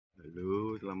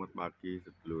Halo, selamat pagi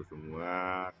sedulur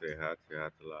semua,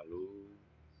 sehat-sehat selalu.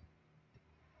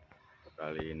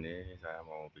 Kali ini saya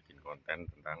mau bikin konten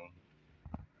tentang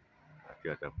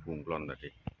tadi ada bunglon tadi.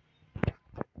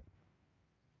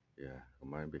 Ya,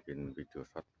 kemarin bikin video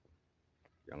short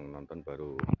yang nonton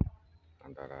baru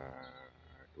antara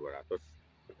 200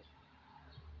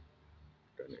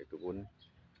 dan itu pun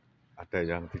ada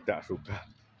yang tidak suka.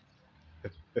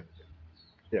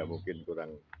 Ya mungkin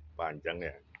kurang panjang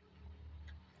ya.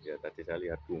 Ya tadi saya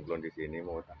lihat bunglon di sini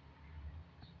mau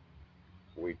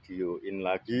videoin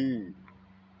lagi.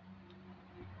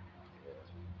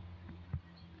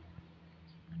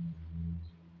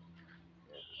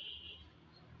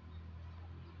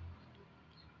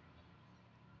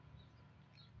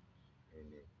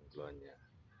 Ini bunglonnya.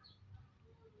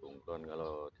 Bunglon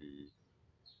kalau di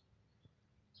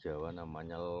Jawa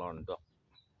namanya londok.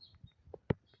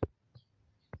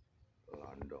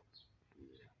 Londok.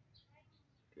 Iya.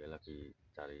 Dia lagi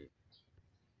cari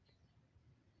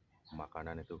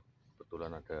makanan itu.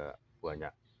 Kebetulan ada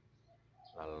banyak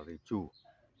lalat hijau.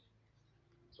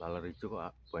 Lalat hijau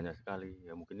kok banyak sekali.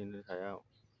 Ya mungkin ini saya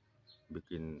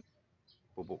bikin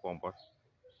pupuk kompos.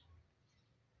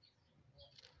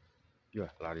 Ya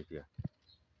lari dia.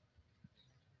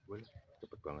 Wih,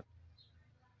 cepet banget.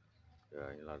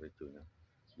 Ya ini lalat hijaunya.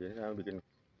 Jadi saya bikin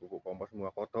pupuk kompos, semua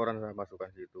kotoran saya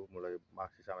masukkan situ, mulai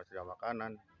masih sama sisa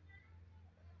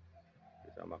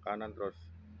makanan terus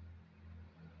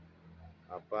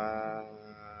apa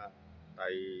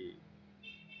tai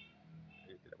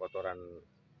kotoran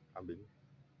kambing.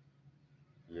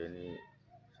 Ya ini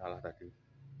salah tadi,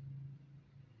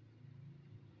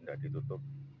 tidak ditutup,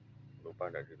 lupa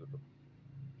tidak ditutup.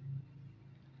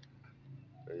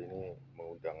 Jadi ini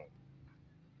mengundang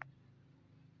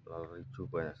lalat hijau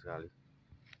banyak sekali.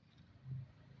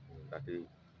 Tadi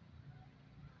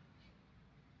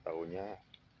tahunya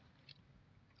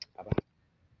apa,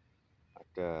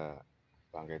 ada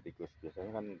bangkai tikus.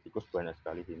 Biasanya kan tikus banyak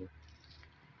sekali sini,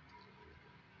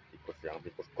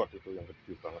 tikus got itu yang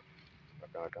gede banget,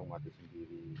 kadang-kadang mati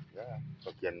sendiri. Ya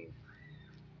bagian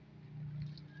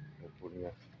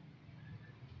ngebunuhnya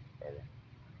kayak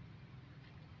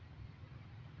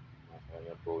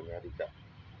masalahnya baunya tidak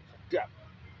sedap.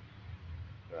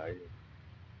 Nah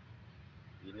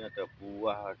ini ada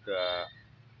buah, ada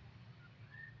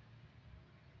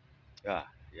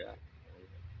ya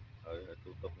harus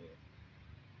tutup nih.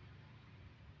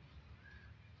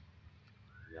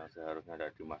 Yang seharusnya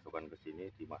tidak dimasukkan ke sini,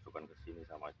 dimasukkan ke sini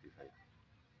sama istri saya.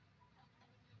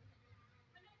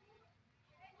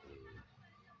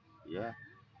 Ya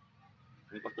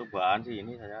ini percobaan sih,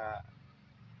 ini saya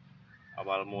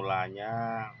awal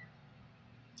mulanya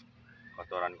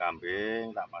kotoran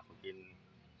kambing tak masukin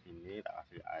sini, tak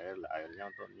kasih airnya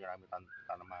untuk nyirami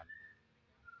tanaman.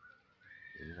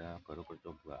 Ini saya baru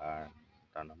percobaan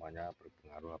tanamannya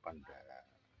berpengaruh apa enggak,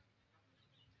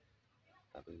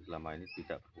 tapi selama ini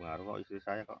tidak berpengaruh kok. Istri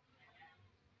saya kok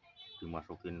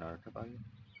dimasukin apa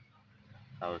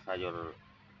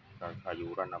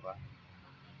sayuran apa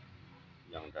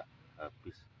yang enggak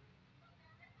habis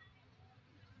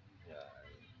ya.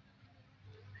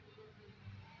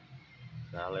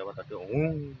 Saya lewat tadi,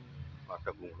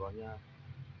 ada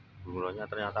bunglonnya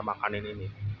ternyata makanin ini.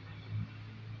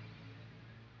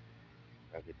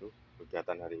 Kayak gitu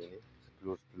kegiatan hari ini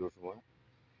sedulur-sedulur semua.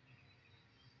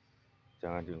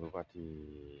 Jangan lupa di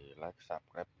like,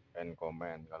 subscribe, and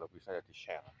comment. Kalau bisa ya di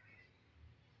share.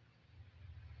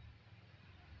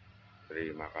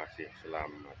 Terima kasih,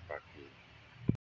 selamat pagi.